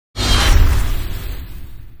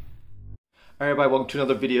Hi everybody, welcome to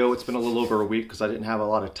another video. It's been a little over a week because I didn't have a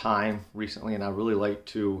lot of time recently, and I really like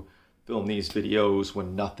to film these videos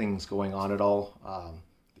when nothing's going on at all.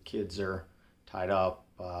 The kids are tied up,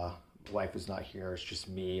 the wife is not here, it's just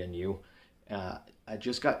me and you. I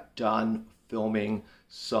just got done filming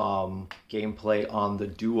some gameplay on the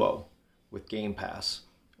Duo with Game Pass.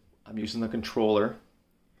 I'm using the controller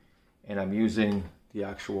and I'm using the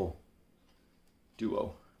actual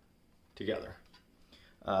Duo together.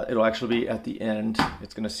 It'll actually be at the end.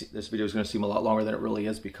 This video is gonna seem a lot longer than it really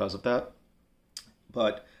is because of that.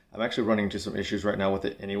 But I'm actually running into some issues right now with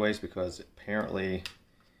it anyways, because apparently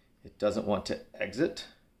it doesn't want to exit.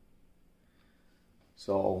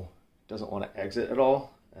 So it doesn't want to exit at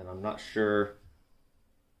all, and I'm not sure.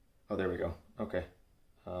 Oh, there we go. Okay.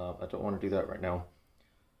 I don't want to do that right now.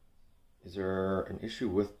 Is there an issue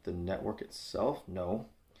with the network itself? No.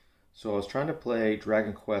 So I was trying to play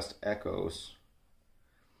Dragon Quest Echoes.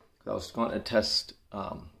 I was going to test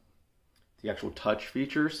the actual touch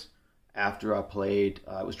features after I played.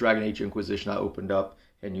 It was Dragon Age Inquisition I opened up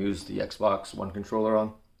and used the Xbox One controller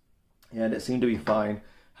on, and it seemed to be fine.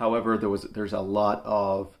 However, there's a lot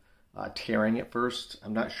of tearing at first.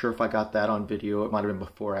 I'm not sure if I got that on video. It might have been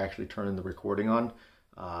before I actually turned the recording on,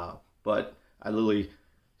 but I literally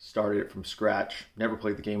started it from scratch, never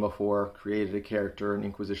played the game before, created a character and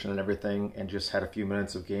Inquisition and everything, and just had a few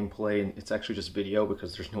minutes of gameplay. And it's actually just video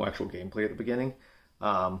because there's no actual gameplay at the beginning.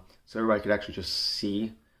 So everybody could actually just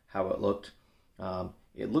see how it looked.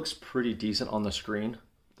 It looks pretty decent on the screen.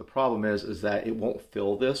 The problem is that it won't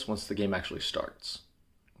fill this once the game actually starts.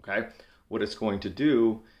 Okay? What it's going to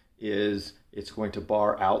do is it's going to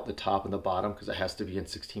bar out the top and the bottom because it has to be in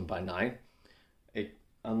 16:9.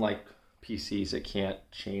 Unlike PCs, it can't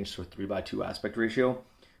change to a 3:2 aspect ratio,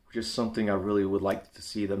 which is something I really would like to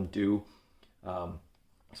see them do,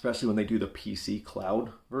 especially when they do the PC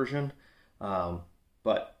cloud version.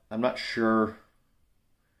 But I'm not sure.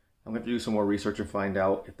 I'm going to do some more research and find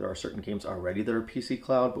out if there are certain games already that are PC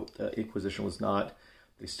cloud, but the Inquisition was not.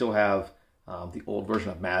 They still have the old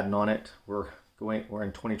version of Madden on it. We're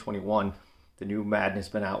in 2021. The new Madden has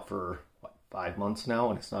been out for what, 5 months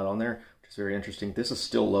now, and it's not on there, which is very interesting. This is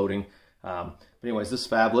still loading. But anyways, this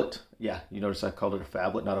phablet, yeah, you notice I called it a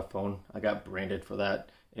phablet, not a phone. I got branded for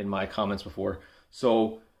that in my comments before.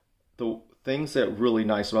 So the things that are really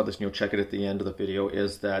nice about this, and you'll check it at the end of the video,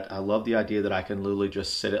 is that I love the idea that I can literally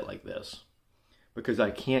just sit it like this, because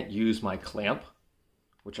I can't use my clamp,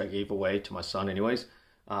 which I gave away to my son anyways,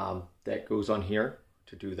 that goes on here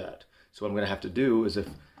to do that. So what I'm going to have to do is,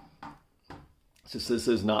 since this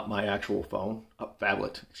is not my actual phone,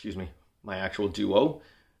 phablet, excuse me, my actual Duo,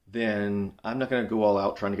 then I'm not going to go all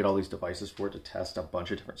out trying to get all these devices for it to test a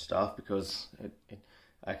bunch of different stuff, because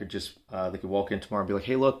I could just, they could walk in tomorrow and be like,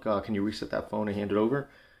 hey, look, can you reset that phone and hand it over?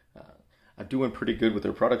 I'm doing pretty good with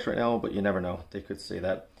their products right now, but you never know. They could say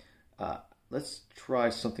that. Let's try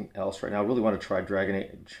something else right now. I really want to try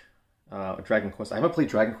Dragon Quest. I haven't played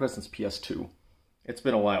Dragon Quest since PS2. It's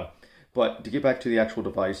been a while. But to get back to the actual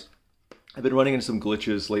device, I've been running into some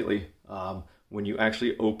glitches lately. When you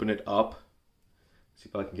actually open it up, see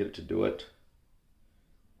if I can get it to do it,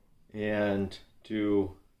 and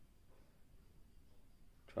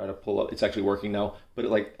try to pull up. It's actually working now, but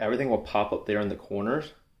everything will pop up there in the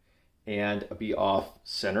corners and be off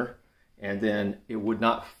center, and then it would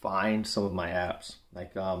not find some of my apps.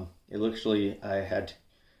 It literally, I had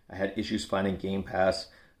issues finding Game Pass.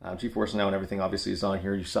 GeForce Now and everything obviously is on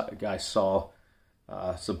here. You guys saw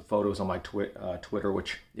some photos on my Twitter,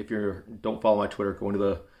 which if you don't follow my Twitter, go into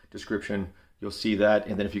the description. You'll see that,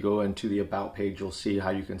 and then if you go into the About page, you'll see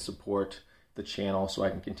how you can support the channel so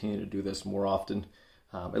I can continue to do this more often,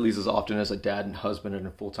 at least as often as a dad and husband and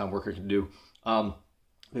a full-time worker can do.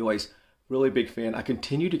 Anyways, really big fan. I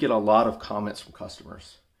continue to get a lot of comments from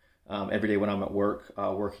customers every day when I'm at work,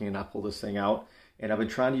 working, and I pull this thing out. And I've been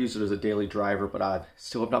trying to use it as a daily driver, but I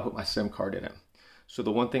still have not put my SIM card in it. So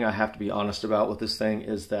the one thing I have to be honest about with this thing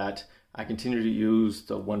is that I continue to use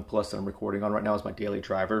the OnePlus that I'm recording on right now as my daily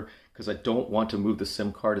driver, because I don't want to move the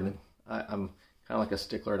SIM card, and then I'm kind of like a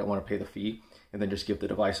stickler. I don't want to pay the fee and then just give the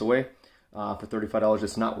device away. For $35,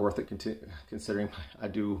 it's not worth it, considering I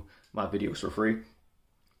do my videos for free.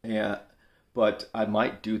 Yeah, but I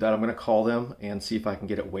might do that. I'm going to call them and see if I can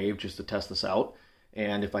get it waived just to test this out.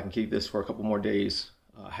 And if I can keep this for a couple more days,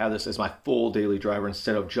 have this as my full daily driver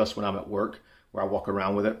instead of just when I'm at work, where I walk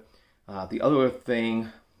around with it. The other thing,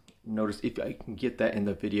 notice if I can get that in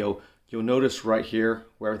the video, you'll notice right here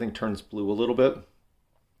where everything turns blue a little bit.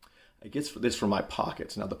 I get this from my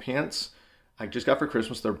pockets. Now the pants I just got for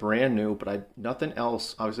Christmas, they're brand new, but nothing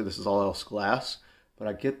else. Obviously this is all else glass, but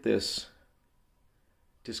I get this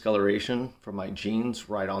discoloration from my jeans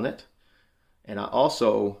right on it. And I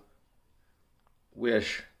also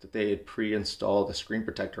wish that they had pre-installed the screen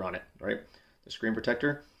protector on it, right? The screen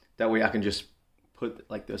protector. That way I can just put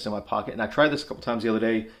like this in my pocket. And I tried this a couple times the other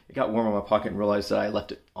day. It got warm in my pocket and realized that I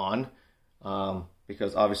left it on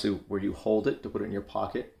because obviously where you hold it to put it in your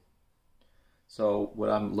pocket. So what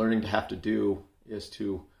I'm learning to have to do is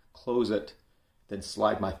to close it, then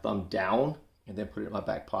slide my thumb down and then put it in my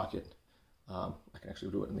back pocket. I can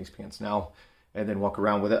actually do it in these pants now and then walk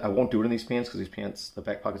around with it. I won't do it in these pants because these pants, the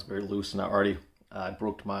back pocket's very loose, and I already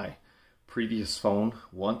broke my previous phone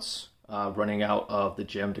once running out of the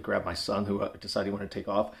gym to grab my son who decided he wanted to take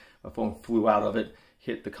off. My phone flew out of it,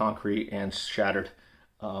 hit the concrete and shattered.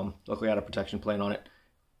 Luckily I had a protection plate on it,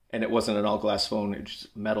 and it wasn't an all glass phone, it was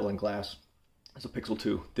just metal and glass. It's a Pixel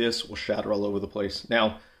 2. This will shatter all over the place.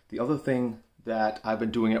 Now, the other thing that I've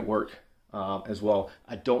been doing at work as well,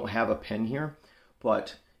 I don't have a pen here,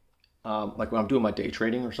 but like when I'm doing my day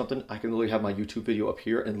trading or something, I can literally have my YouTube video up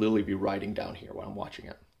here and literally be writing down here while I'm watching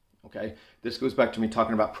it. Okay, this goes back to me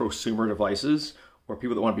talking about prosumer devices or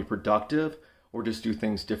people that want to be productive or just do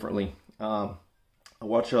things differently. I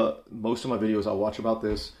watch most of my videos I'll watch about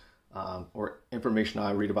this or information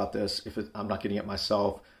I read about this. If I'm not getting it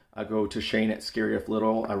myself, I go to Shane at Scary If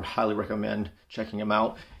Little. I highly recommend checking him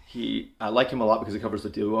out. I like him a lot because he covers the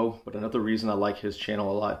Duo, but another reason I like his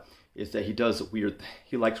channel a lot is that he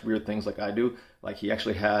likes weird things like I do. Like he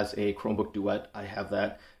actually has a Chromebook Duet. I have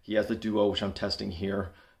that. He has the Duo, which I'm testing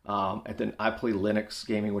here. And then I play Linux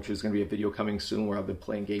gaming, which is going to be a video coming soon where I've been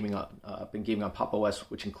playing gaming on Pop! OS,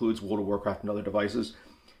 which includes World of Warcraft and other devices.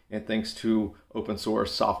 And thanks to open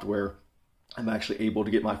source software, I'm actually able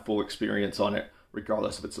to get my full experience on it,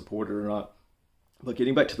 regardless if it's supported or not. But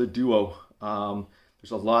getting back to the Duo,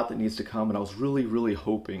 there's a lot that needs to come, and I was really, really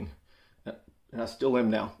hoping, and I still am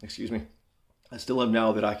now, excuse me, I still am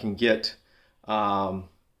now that I can get the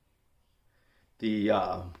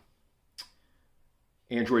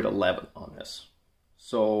Android 11 on this.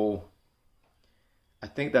 So I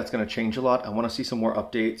think that's going to change a lot. I want to see some more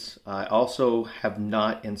updates. I also have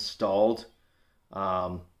not installed,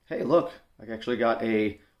 hey look, I actually got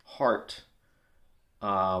a heart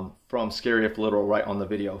from Scary If Little right on the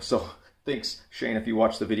video. So thanks, Shane, if you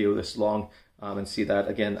watched the video this long and see that.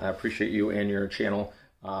 Again, I appreciate you and your channel.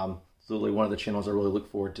 It's literally one of the channels I really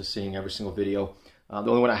look forward to seeing every single video. The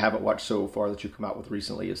only one I haven't watched so far that you've come out with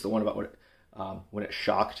recently is the one about when it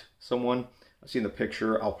shocked someone. I've seen the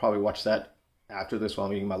picture. I'll probably watch that after this while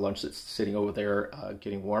I'm eating my lunch that's sitting over there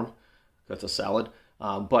getting warm. That's a salad.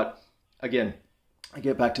 But again, I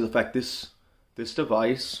get back to the fact this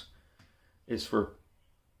device is for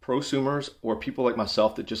prosumers or people like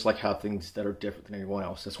myself that just like have things that are different than everyone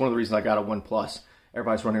else. That's one of the reasons I got a OnePlus.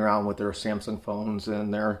 Everybody's running around with their Samsung phones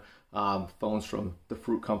and their phones from the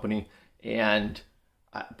fruit company, and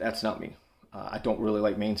that's not me. I don't really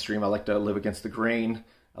like mainstream. I like to live against the grain.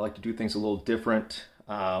 I like to do things a little different,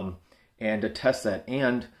 and to test that.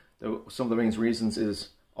 And some of the main reasons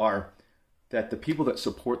are that the people that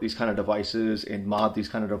support these kind of devices and mod these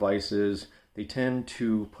kind of devices, they tend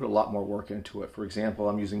to put a lot more work into it. For example,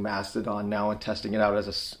 I'm using Mastodon now and testing it out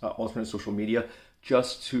as an alternate social media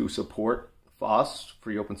just to support FOSS,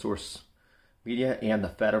 free open source media, and the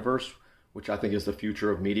Fediverse, which I think is the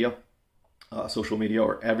future of media, social media,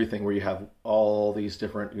 or everything where you have all these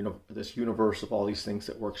different, this universe of all these things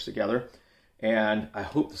that works together. And I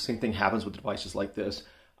hope the same thing happens with devices like this.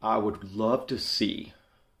 I would love to see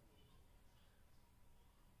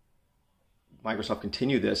Microsoft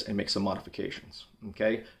continue this and make some modifications,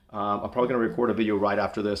 okay? I'm probably going to record a video right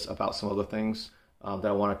after this about some other things that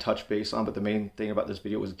I want to touch base on, but the main thing about this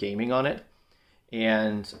video was gaming on it,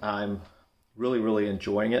 and I'm really, really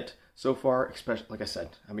enjoying it so far, especially, like I said,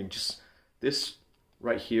 I mean, just this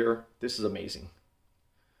right here, this is amazing.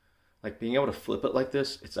 Like, being able to flip it like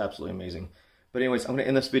this, it's absolutely amazing. But anyways, I'm going to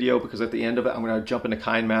end this video because at the end of it, I'm going to jump into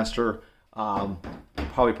KineMaster.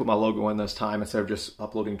 Probably put my logo in this time instead of just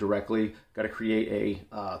uploading directly. Got to create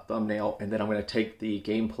a thumbnail, and then I'm going to take the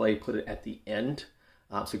gameplay, put it at the end,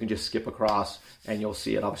 so you can just skip across and you'll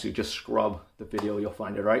see it. Obviously, just scrub the video, you'll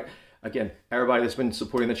find it, right? Again, everybody that's been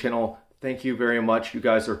supporting the channel, thank you very much. You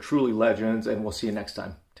guys are truly legends, and we'll see you next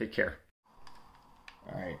time. Take care.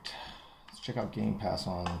 All right, let's check out Game Pass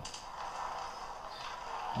on.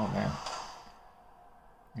 Oh man,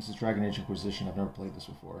 this is Dragon Age Inquisition. I've never played this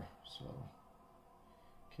before, so.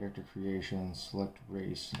 Character creation, select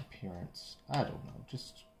race and appearance. I don't know,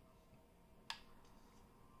 just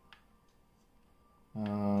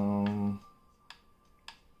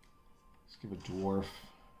let's give a dwarf.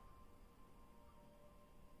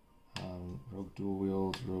 Rogue dual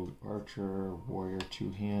wields, rogue archer, warrior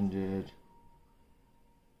two-handed.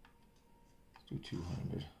 Let's do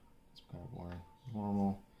two-handed. It's kind of boring.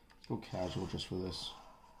 Normal. Let's go casual just for this.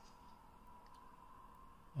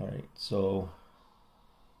 Alright, so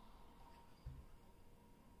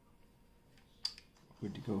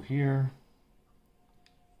good to go here.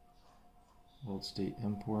 World state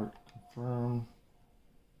import, confirm.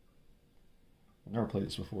 I've never played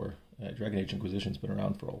this before. Dragon Age Inquisition's been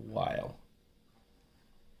around for a while.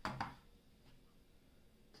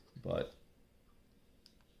 But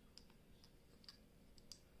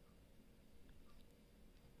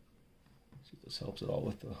see if this helps at all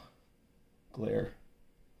with the glare.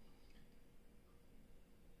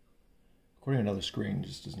 Recording another screen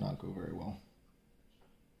just does not go very well.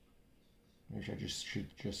 Maybe I should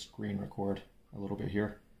just screen record a little bit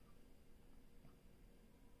here.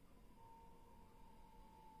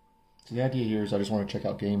 So the idea here is I just want to check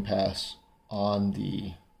out Game Pass on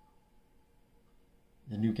the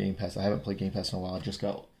new Game Pass. I haven't played Game Pass in a while. I just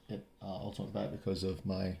got it Ultimate Vet because of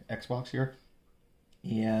my Xbox here.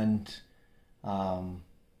 And want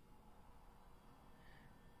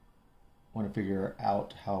to figure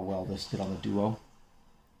out how well this did on the Duo.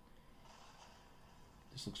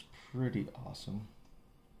 This looks pretty awesome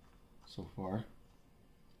so far.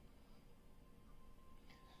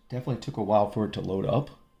 Definitely took a while for it to load up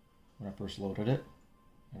when I first loaded it,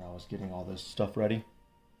 and I was getting all this stuff ready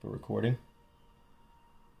for recording.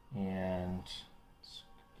 And let's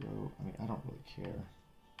go. I mean, I don't really care.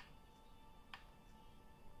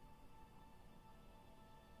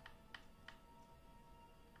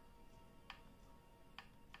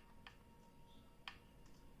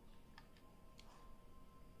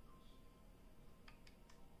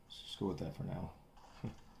 Let's just go with that for now.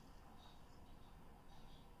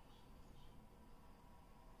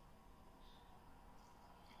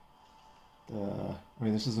 I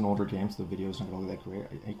mean, this is an older game, so the video is not going to look that great.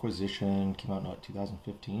 Inquisition came out in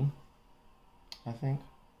 2015, I think.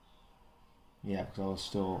 Yeah, because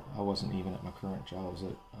I wasn't even at my current job. I was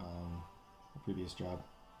at a previous job.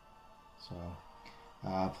 So,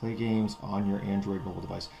 play games on your Android mobile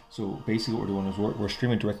device. So basically what we're doing is we're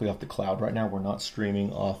streaming directly off the cloud right now. We're not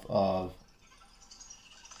streaming off of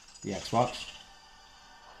the Xbox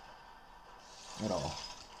at all.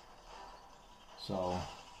 So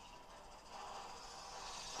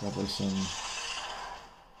probably some. Let's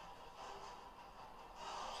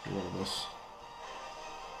get rid of this.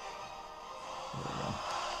 There we go.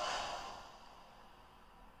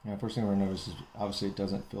 Yeah, first thing we're gonna notice is obviously it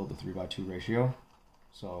doesn't fill the 3:2 ratio,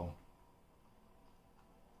 so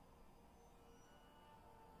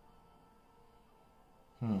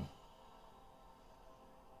you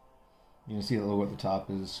can see the logo at the top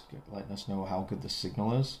is letting us know how good the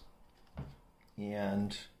signal is,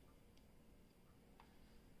 and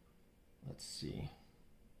let's see.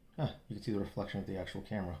 You can see the reflection of the actual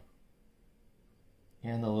camera.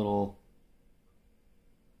 And the little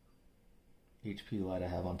HP light I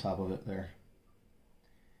have on top of it there.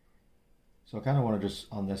 So I kind of want to just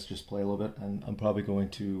play a little bit, and I'm probably going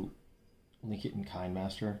to link it in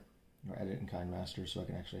KineMaster, or edit in KineMaster, so I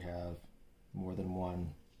can actually have more than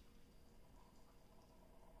one.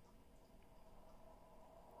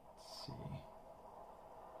 Let's see.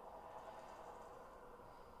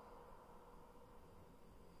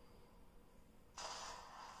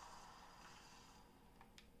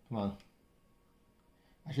 Come on.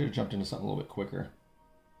 I should have jumped into something a little bit quicker.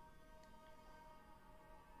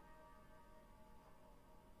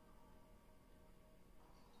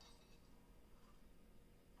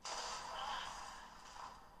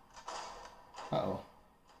 Uh-oh.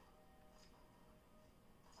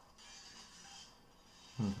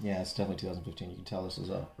 Yeah, it's definitely 2015. You can tell this is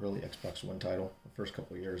a early Xbox One title, the first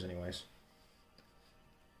couple of years anyways.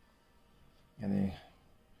 And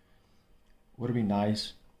would it be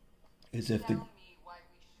nice is if the... Tell me why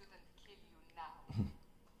we shouldn't kill you now.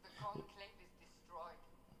 The conclave is destroyed.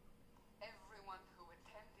 Everyone who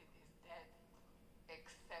attended is dead,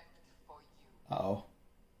 except for you. Uh-oh.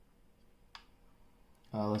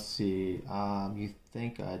 Let's see. You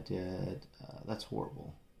think I did... that's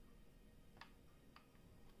horrible.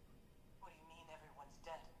 What do you mean everyone's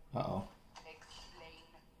dead? Uh-oh. Explain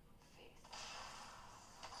this.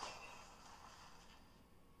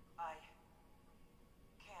 I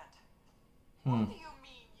can't. What do you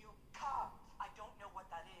mean you can't? I don't know what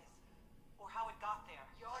that is, or how it got there.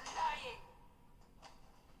 You're lying.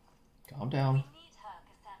 Calm down. We need her,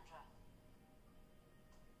 Cassandra.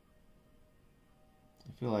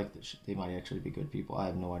 I feel like they might actually be good people. I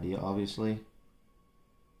have no idea, obviously.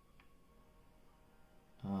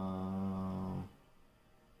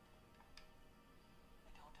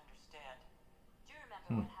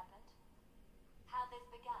 what happened? How this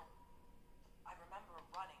began? I remember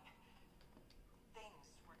running. Things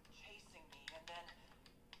were chasing me, and then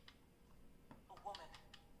a woman.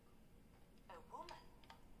 A woman?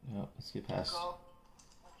 Yeah, let's get past. Go.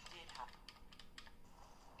 What did happen?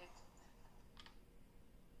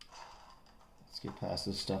 Let's get past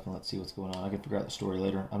this stuff and let's see what's going on. I can figure out the story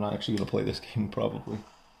later. I'm not actually going to play this game probably.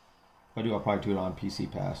 If I do, I'll probably do it on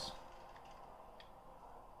PC Pass.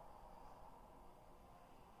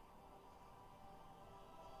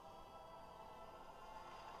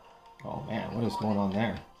 Oh man, what is going on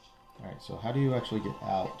there? Alright, so how do you actually get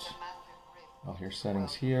out? Oh, here's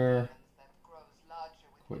settings here.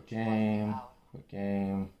 Quit game. Quit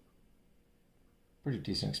game. Pretty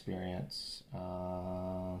decent experience.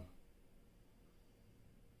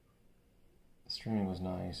 Streaming was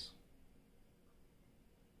nice.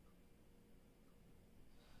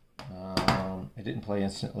 It didn't play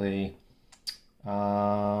instantly.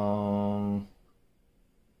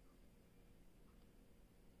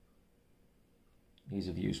 Ease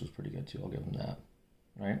of use was pretty good too. I'll give them that.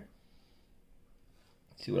 Right?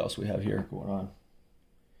 Let's see what else we have here going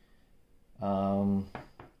on.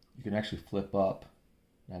 You can actually flip up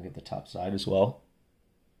and get the top side as well.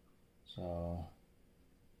 So,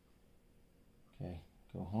 okay,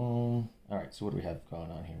 go home. All right, so what do we have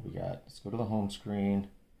going on here? Let's go to the home screen.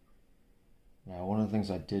 Now, one of the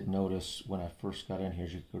things I did notice when I first got in here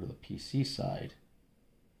is you could go to the PC side.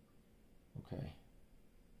 Okay.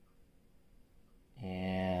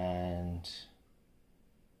 And,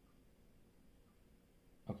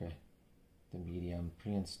 okay, the medium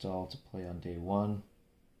pre-installed to play on day one.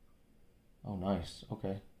 Oh, nice.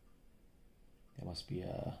 Okay. That must be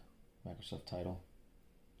a Microsoft title.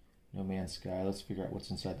 No Man's Sky. Let's figure out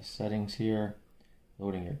what's inside the settings here.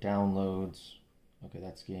 Loading your downloads. Okay,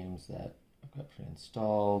 that's games that I've got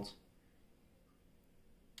pre-installed.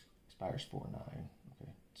 Expires 4/9.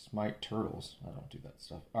 Okay. Smite Turtles. I don't do that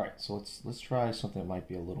stuff. All right, so let's try something that might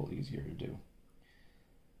be a little easier to do.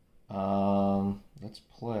 Let's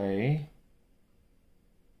play.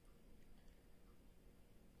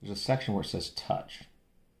 There's a section where it says touch.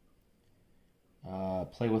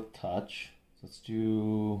 Play with touch. So let's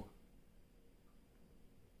do.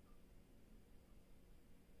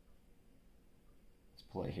 Let's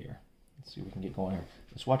play here. Let's see if we can get going here.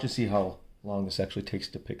 Let's watch and see how long this actually takes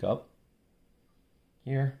to pick up.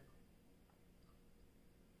 Here.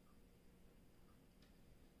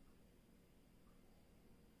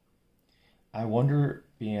 I wonder,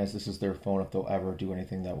 being as this is their phone, if they'll ever do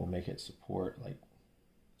anything that will make it support like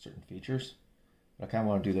certain features. But I kind of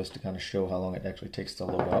want to do this to kind of show how long it actually takes to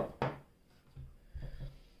load up.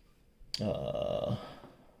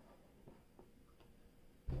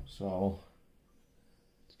 So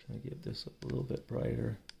let's kind of give this up a little bit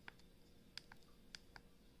brighter.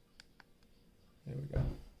 There we go.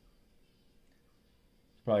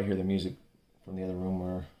 Probably hear the music from the other room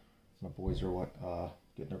where my boys are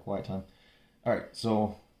getting their quiet time. All right,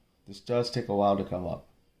 so this does take a while to come up.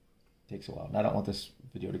 It takes a while. And I don't want this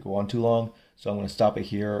video to go on too long, so I'm going to stop it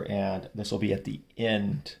here, and this will be at the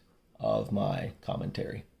end of my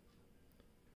commentary.